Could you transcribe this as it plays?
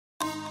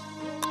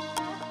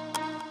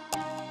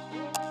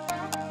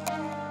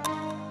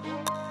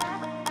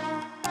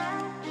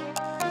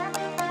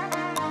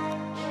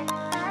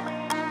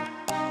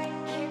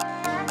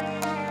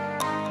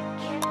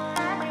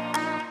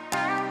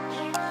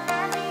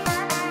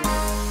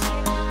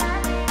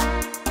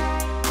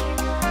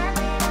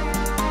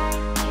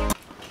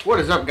What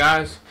is up,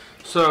 guys?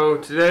 So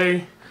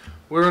today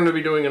we're going to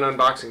be doing an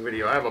unboxing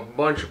video. I have a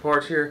bunch of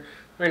parts here.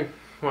 Well,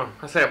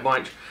 I say a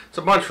bunch. It's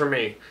a bunch for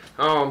me.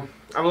 I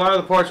have a lot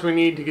of the parts we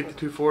need to get the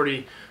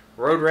 240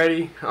 road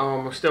ready.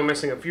 We're still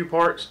missing a few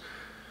parts,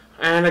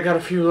 and I got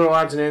a few little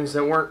odds and ends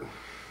that weren't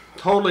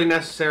totally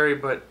necessary,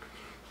 but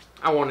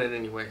I want it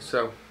anyway.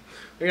 So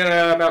we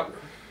got about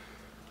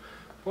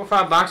 4 or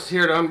 5 boxes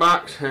here to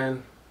unbox,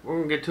 and we're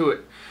going to get to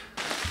it.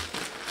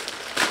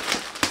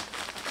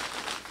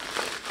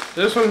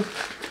 This one,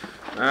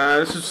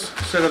 this is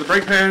a set of the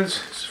brake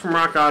pads. This is from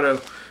Rock Auto.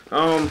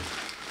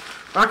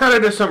 Rock Auto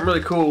does something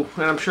really cool,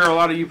 and I'm sure a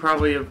lot of you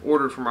probably have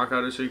ordered from Rock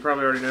Auto, so you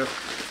probably already know.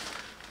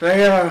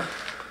 They,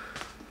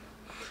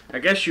 I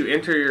guess you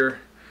enter your,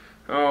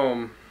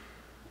 a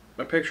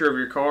picture of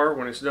your car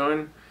when it's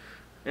done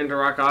into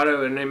Rock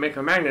Auto, and they make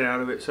a magnet out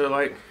of it. So,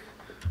 like,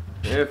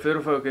 if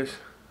it'll focus.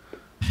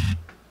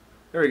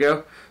 There we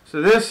go.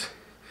 So this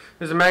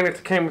is a magnet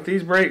that came with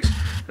these brakes.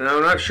 And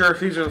I'm not sure if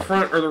these are the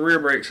front or the rear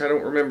brakes. I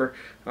don't remember.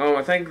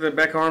 I think the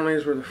back arm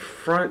leads were the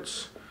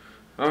fronts.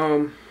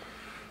 Yeah,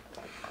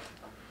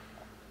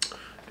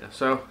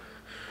 so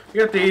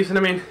you got these, and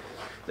I mean,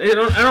 I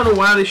don't know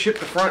why they ship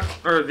the front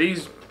or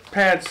these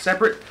pads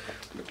separate.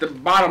 But the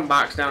bottom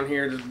box down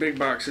here, this big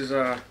box, is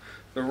the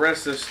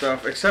rest of this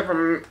stuff, except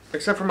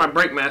for my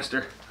brake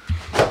master.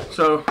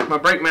 So my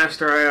brake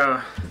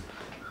master,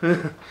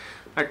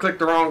 I clicked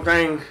the wrong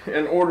thing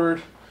and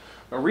ordered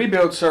a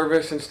rebuild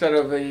service instead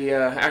of the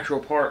actual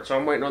part, so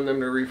I'm waiting on them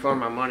to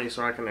refund my money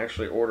so I can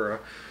actually order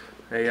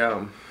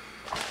a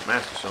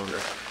master cylinder.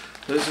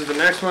 So this is the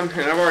next one,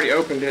 and I've already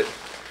opened it,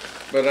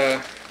 but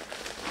I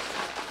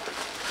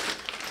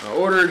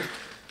ordered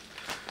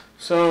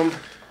some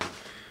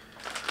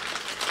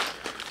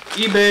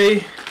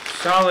eBay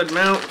solid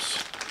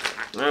mounts.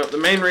 Now, the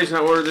main reason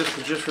I ordered this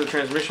was just for the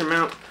transmission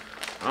mount.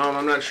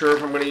 I'm not sure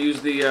if I'm going to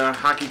use the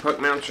hockey puck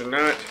mounts or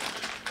not.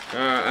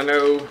 I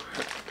know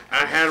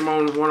I had them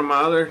on one of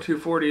my other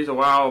 240s a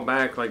while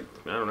back, like,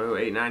 I don't know,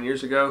 8-9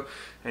 years ago,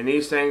 and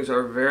these things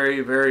are very,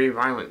 very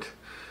violent.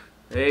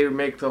 They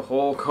make the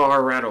whole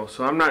car rattle,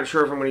 so I'm not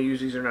sure if I'm going to use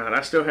these or not.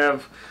 I still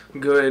have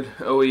good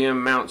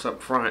OEM mounts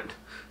up front.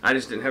 I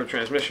just didn't have a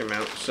transmission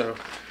mount. So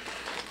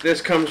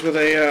this comes with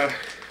a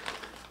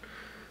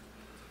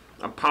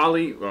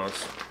poly, well, it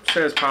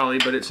says poly,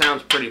 but it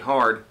sounds pretty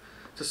hard.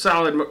 It's a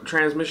solid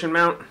transmission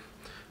mount,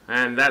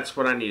 and that's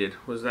what I needed,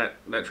 was that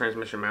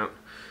transmission mount.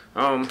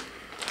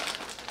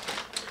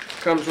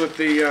 Comes with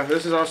the,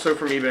 this is also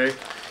from eBay.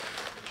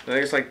 I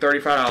think it's like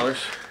 $35.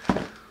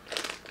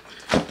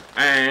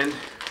 And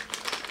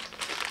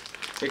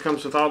it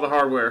comes with all the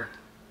hardware.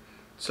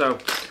 So,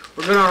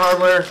 we're good on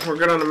hardware, we're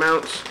good on the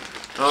mounts.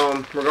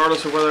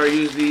 Regardless of whether I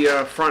use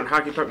the front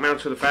hockey puck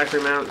mounts or the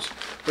factory mounts,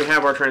 we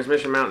have our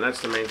transmission mount, and that's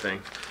the main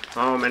thing.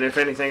 And if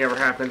anything ever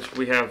happens,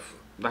 we have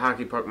the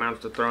hockey puck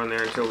mounts to throw in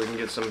there until we can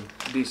get some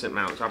decent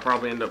mounts. I'll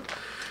probably end up,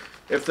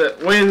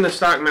 when the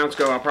stock mounts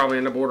go, I'll probably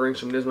end up ordering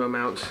some Nismo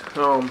mounts.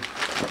 So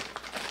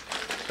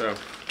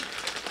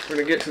we're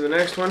gonna get to the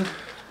next one.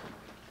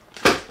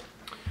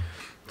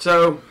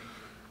 So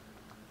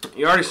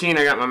you already seen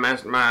I got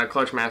my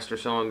clutch master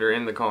cylinder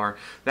in the car.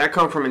 That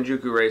come from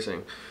Injuku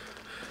Racing.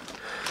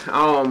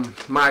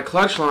 My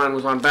clutch line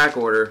was on back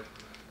order,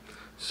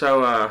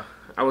 so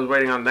I was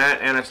waiting on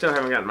that, and I still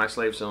haven't gotten my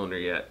slave cylinder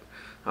yet.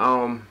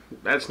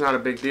 That's not a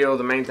big deal.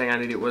 The main thing I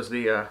needed was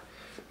the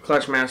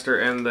clutch master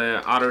and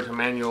the auto to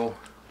manual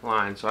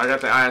line. So I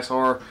got the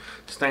ISR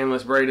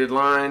stainless braided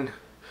line.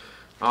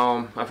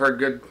 I've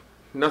heard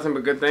nothing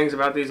but good things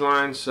about these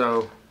lines,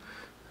 so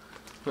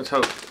let's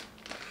hope.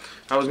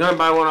 I was gonna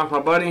buy one off my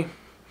buddy,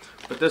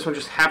 but this one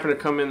just happened to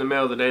come in the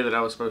mail the day that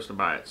I was supposed to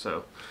buy it.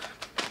 So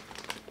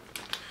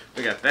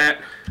we got that.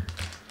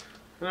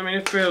 I mean,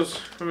 it feels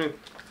nice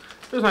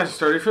and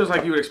sturdy. It feels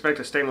like you would expect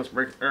a stainless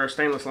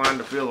line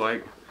to feel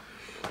like.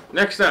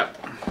 Next up.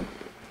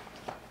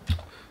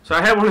 So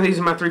I had one of these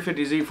in my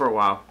 350Z for a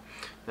while,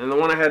 and the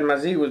one I had in my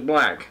Z was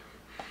black.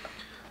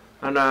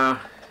 And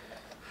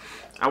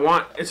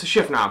it's a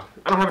shift knob.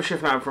 I don't have a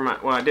shift knob for my,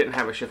 well, I didn't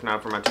have a shift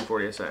knob for my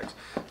 240SX.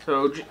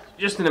 So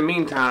just in the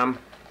meantime,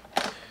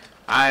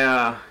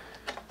 I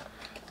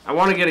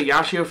want to get a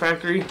Yashio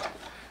factory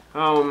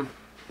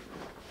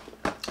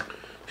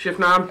shift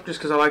knob, just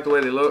because I like the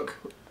way they look,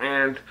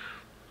 and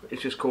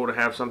it's just cool to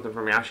have something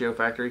from Yashio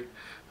factory.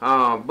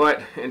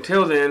 But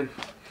until then,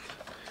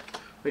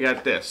 we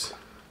got this.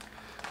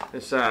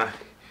 It's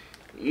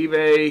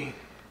eBay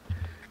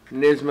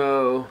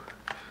Nismo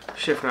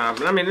shift knob.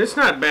 And I mean, it's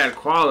not bad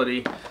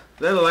quality.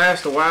 They'll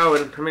last a while,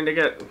 and I mean, they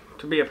got,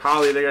 to be a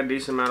poly, they got a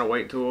decent amount of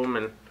weight to them,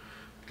 and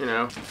you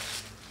know.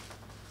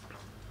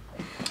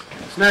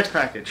 This next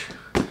package.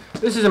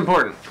 This is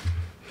important.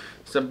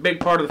 It's a big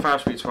part of the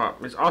 5-speed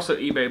swap. It's also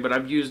eBay, but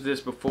I've used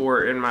this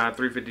before in my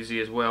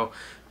 350Z as well,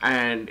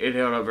 and it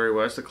held up very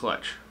well. It's the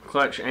clutch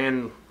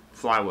and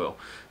flywheel.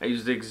 I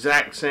used the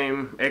exact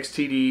same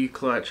XTD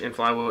clutch and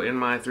flywheel in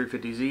my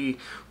 350Z,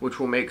 which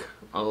will make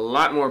a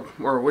lot more,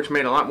 or which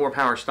made a lot more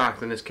power stock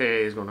than this KA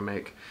is going to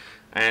make,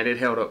 and it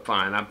held up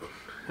fine.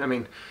 I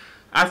mean,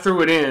 I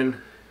threw it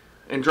in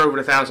and drove it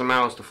 1,000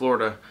 miles to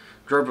Florida.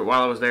 Drove it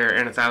while I was there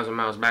and 1,000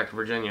 miles back to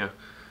Virginia,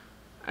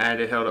 and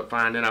it held up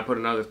fine. Then I put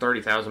another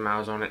 30,000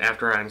 miles on it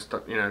after I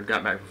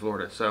got back from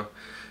Florida. So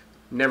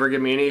never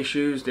give me any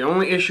issues. The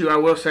only issue I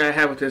will say I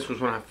had with this was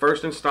when I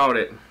first installed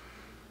it,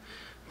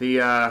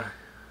 the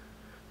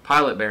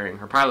pilot bearing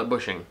or pilot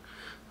bushing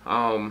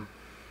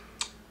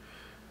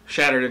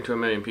shattered into a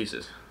million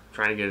pieces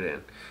trying to get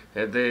it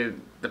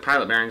in. The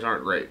pilot bearings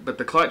aren't great, but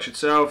the clutch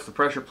itself, the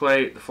pressure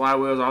plate, the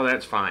flywheels, all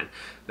that's fine.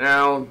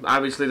 Now,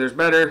 obviously, there's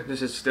better.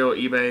 This is still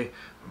eBay,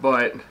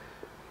 but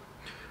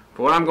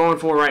for what I'm going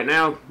for right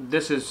now,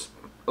 this is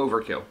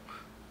overkill.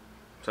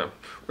 So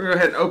we're gonna go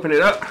ahead and open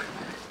it up,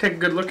 take a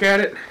good look at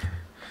it,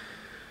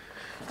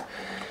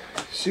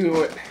 see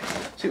what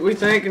we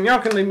think, and y'all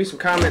can leave me some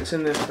comments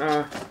in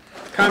the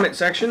comment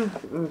section.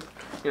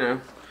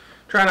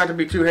 Try not to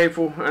be too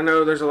hateful. I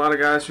know there's a lot of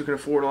guys who can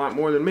afford a lot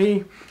more than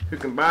me, who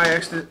can buy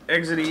Exit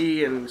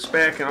and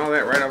spec and all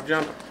that right off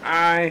jump.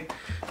 I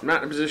am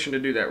not in a position to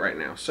do that right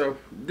now. So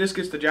this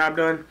gets the job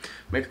done,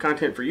 make the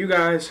content for you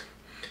guys,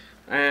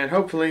 and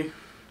hopefully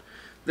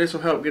this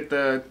will help get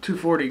the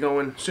 240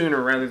 going sooner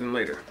rather than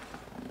later.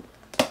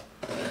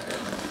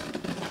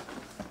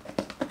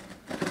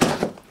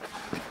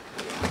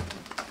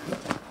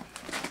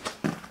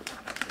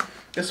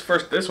 This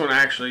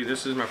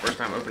is my first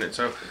time opening it,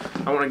 so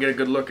I want to get a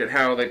good look at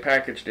how they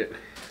packaged it.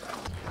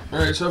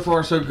 Alright, so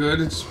far so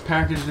good. It's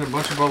packaged in a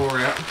bunch of bubble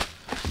wrap.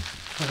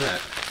 Look at that.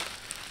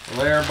 A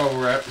layer of bubble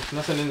wrap.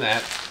 Nothing in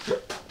that.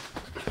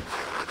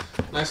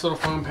 Nice little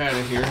foam pad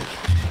in here.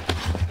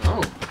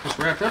 Oh, it's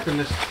wrapped up in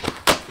this.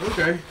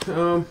 Okay.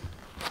 Well,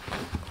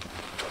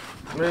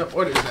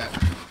 what is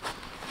that?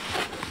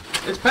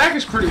 It's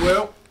packaged pretty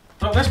well.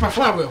 Oh, that's my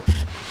flywheel.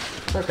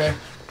 Okay.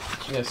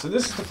 Yeah, so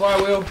this is the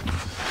flywheel.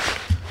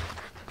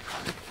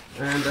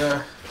 And,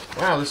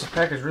 wow, this is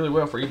packaged really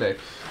well for eBay.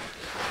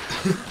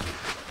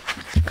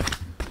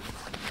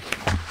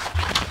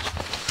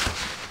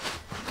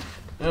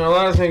 A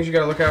lot of things you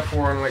gotta look out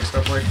for on like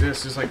stuff like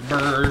this is like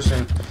burrs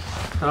and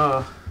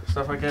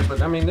stuff like that.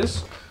 But I mean,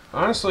 this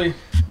honestly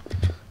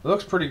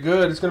looks pretty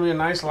good. It's gonna be a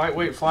nice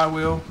lightweight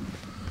flywheel.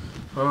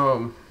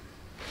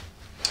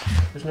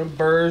 There's no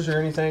burrs or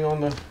anything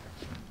on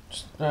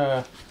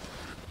the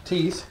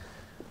teeth.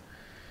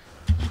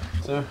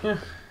 So yeah,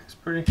 it's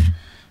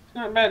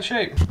not in bad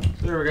shape.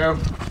 There we go.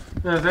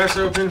 Now that's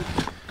open.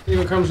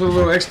 Even comes with a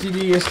little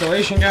XTD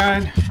installation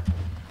guide.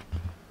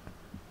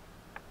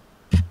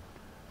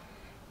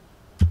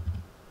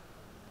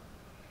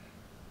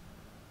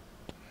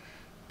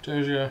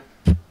 Shows you,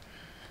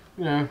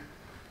 a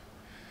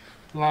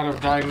lot of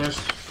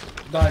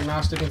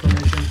diagnostic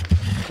information.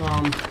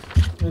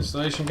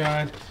 Installation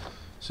guide.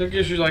 So it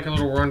gives you like a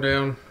little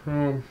rundown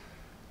of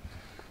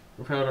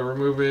how to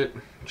remove it,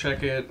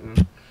 check it,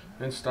 and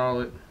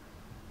install it.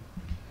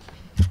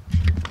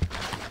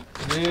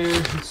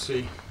 And let's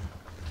see.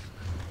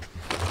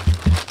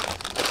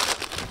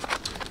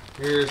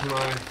 Here's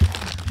my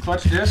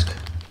clutch disc.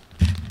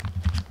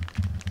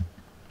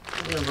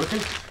 Looking.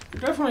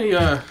 Definitely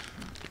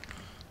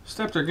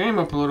stepped their game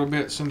up a little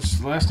bit since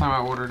the last time I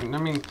ordered it. I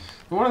mean,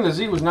 the one in the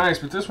Z was nice,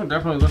 but this one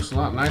definitely looks a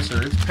lot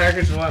nicer. It's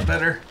packaged a lot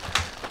better.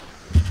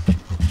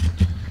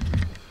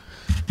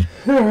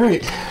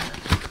 Alright.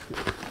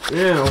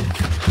 Now,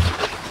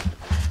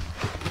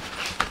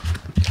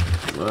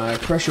 my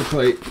pressure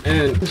plate,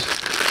 and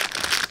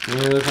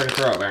it looks like a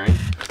throttle bearing.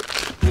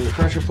 And the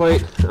pressure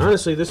plate,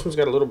 honestly, this one's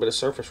got a little bit of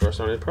surface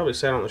rust on it. It probably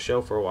sat on the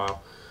shelf for a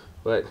while,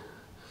 but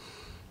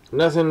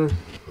nothing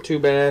too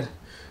bad.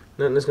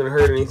 Nothing that's going to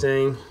hurt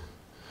anything.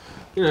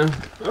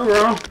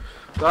 Overall,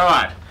 it's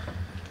alright.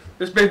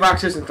 This big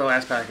box isn't the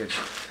last package.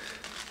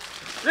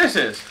 This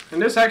is.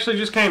 And this actually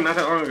just came not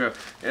that long ago.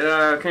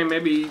 It came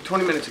maybe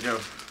 20 minutes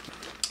ago.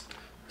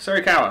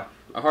 Surikawa.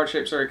 A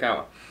heart-shaped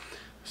Surikawa.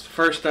 It's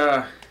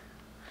the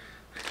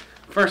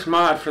first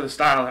mod for the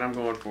style that I'm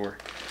going for.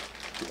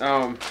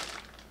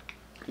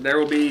 There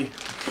will be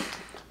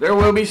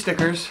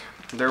stickers.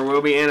 There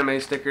will be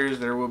anime stickers.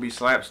 There will be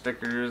slap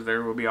stickers.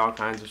 There will be all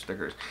kinds of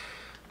stickers.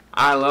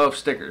 I love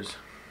stickers.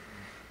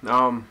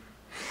 I've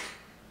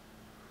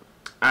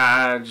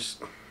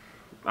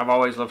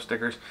always loved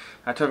stickers.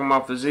 I took them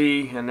off the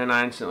Z and then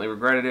I instantly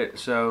regretted it.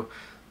 So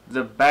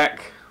the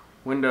back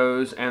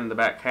windows and the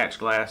back hatch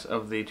glass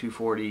of the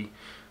 240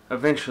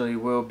 eventually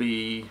will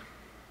be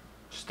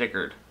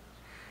stickered.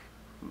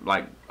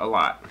 Like a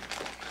lot.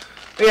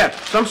 But yeah,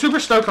 so I'm super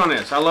stoked on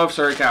this. I love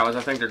Surikawas.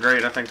 I think they're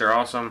great. I think they're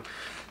awesome.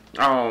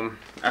 I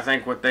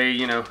think what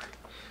they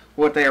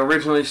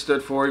originally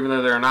stood for, even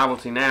though they're a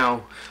novelty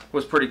now,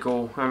 was pretty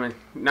cool. I mean,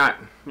 not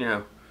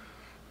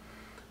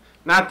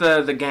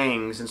the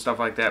gangs and stuff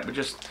like that, but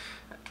just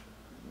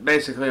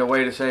basically a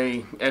way to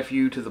say F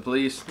you to the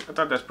police. I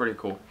thought that's pretty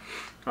cool.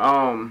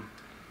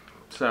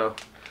 So,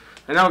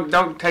 and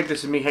don't take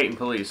this as me hating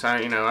police.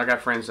 I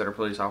got friends that are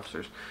police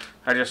officers.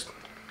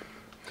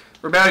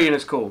 Rebellion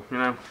is cool,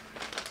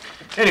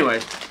 Anyway,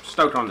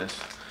 stoked on this.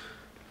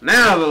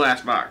 Now the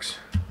last box.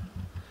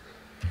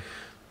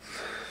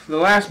 The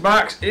last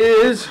box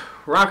is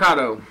Rock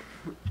Auto.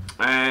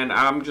 and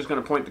I'm just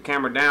going to point the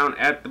camera down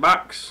at the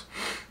box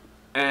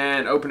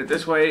and open it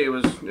this way.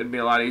 It'd be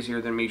a lot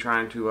easier than me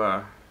trying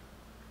to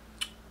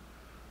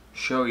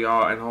show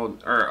y'all and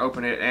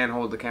open it and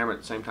hold the camera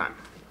at the same time.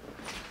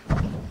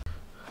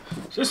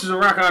 So this is a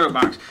Rock Auto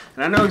box,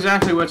 and I know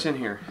exactly what's in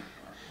here.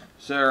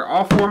 So there are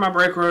all 4 of my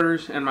brake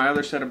rotors and my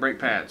other set of brake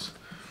pads.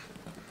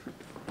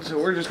 So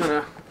we're just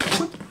gonna,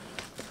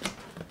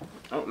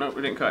 oh no,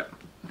 we didn't cut.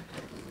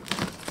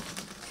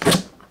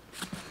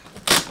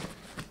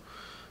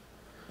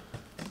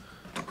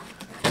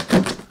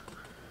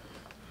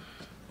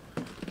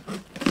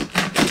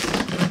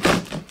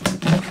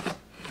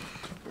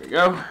 There we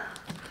go.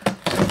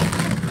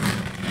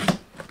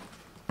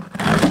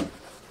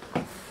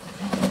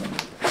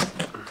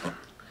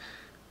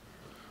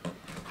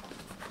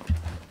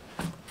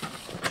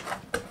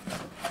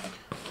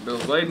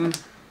 Bill's Laden.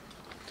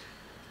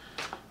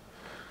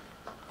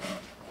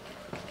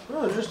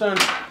 Well, just on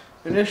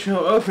initial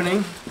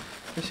opening,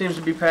 it seems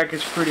to be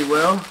packaged pretty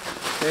well.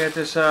 They got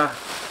this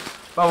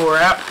bubble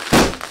wrap.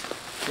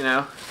 You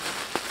know,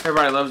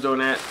 everybody loves doing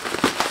that.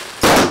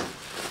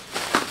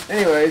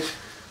 Anyways,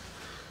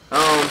 we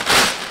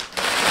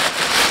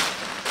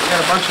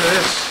got a bunch of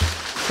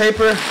this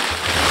paper.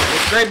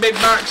 It's a great big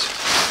box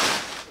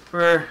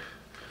for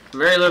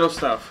very little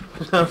stuff.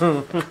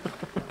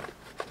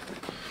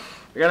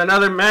 We got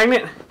another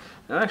magnet.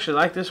 I actually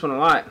like this one a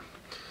lot.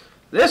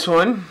 This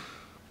one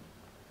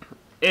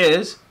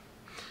is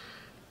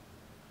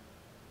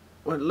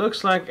what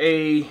looks like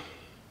a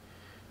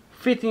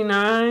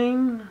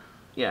 59,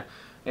 yeah,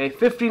 a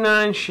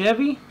 59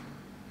 Chevy.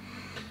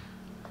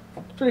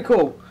 It's pretty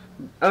cool.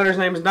 Owner's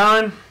name is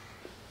Don,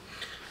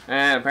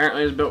 and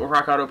apparently it's built with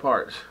Rock Auto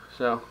parts.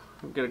 So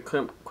we'll get a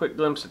quick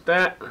glimpse at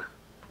that.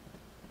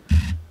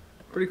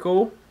 Pretty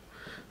cool.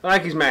 I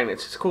like these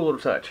magnets. It's a cool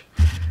little touch.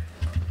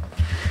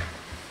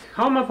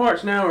 All my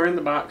parts now are in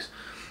the box.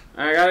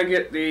 I gotta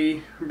get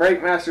the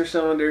brake master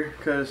cylinder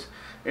because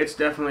it's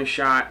definitely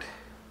shot.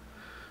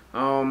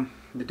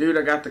 The dude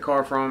I got the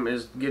car from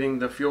is getting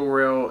the fuel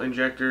rail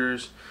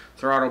injectors,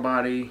 throttle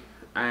body,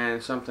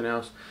 and something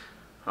else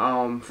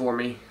for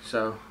me.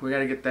 So we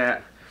gotta get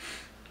that.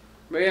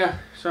 But yeah,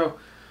 so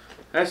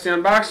that's the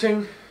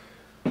unboxing.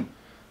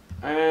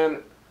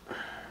 And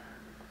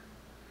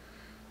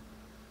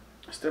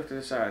stuff to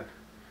the side.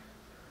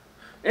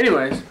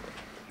 Anyways,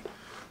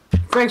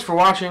 thanks for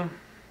watching.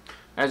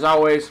 As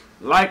always,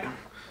 like,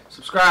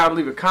 subscribe,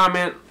 leave a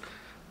comment.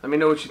 Let me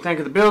know what you think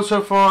of the build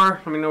so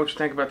far. Let me know what you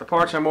think about the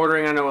parts I'm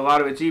ordering. I know a lot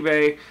of it's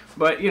eBay,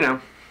 but you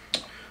know,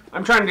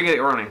 I'm trying to get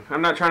it running.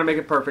 I'm not trying to make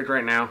it perfect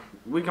right now.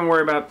 We can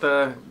worry about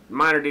the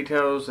minor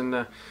details and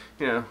the,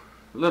 you know,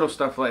 little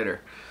stuff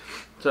later.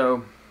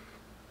 So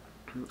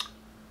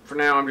for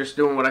now, I'm just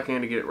doing what I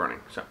can to get it running.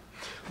 So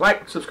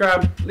like,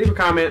 subscribe, leave a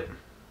comment.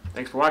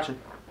 Thanks for watching.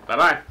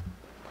 Bye-bye.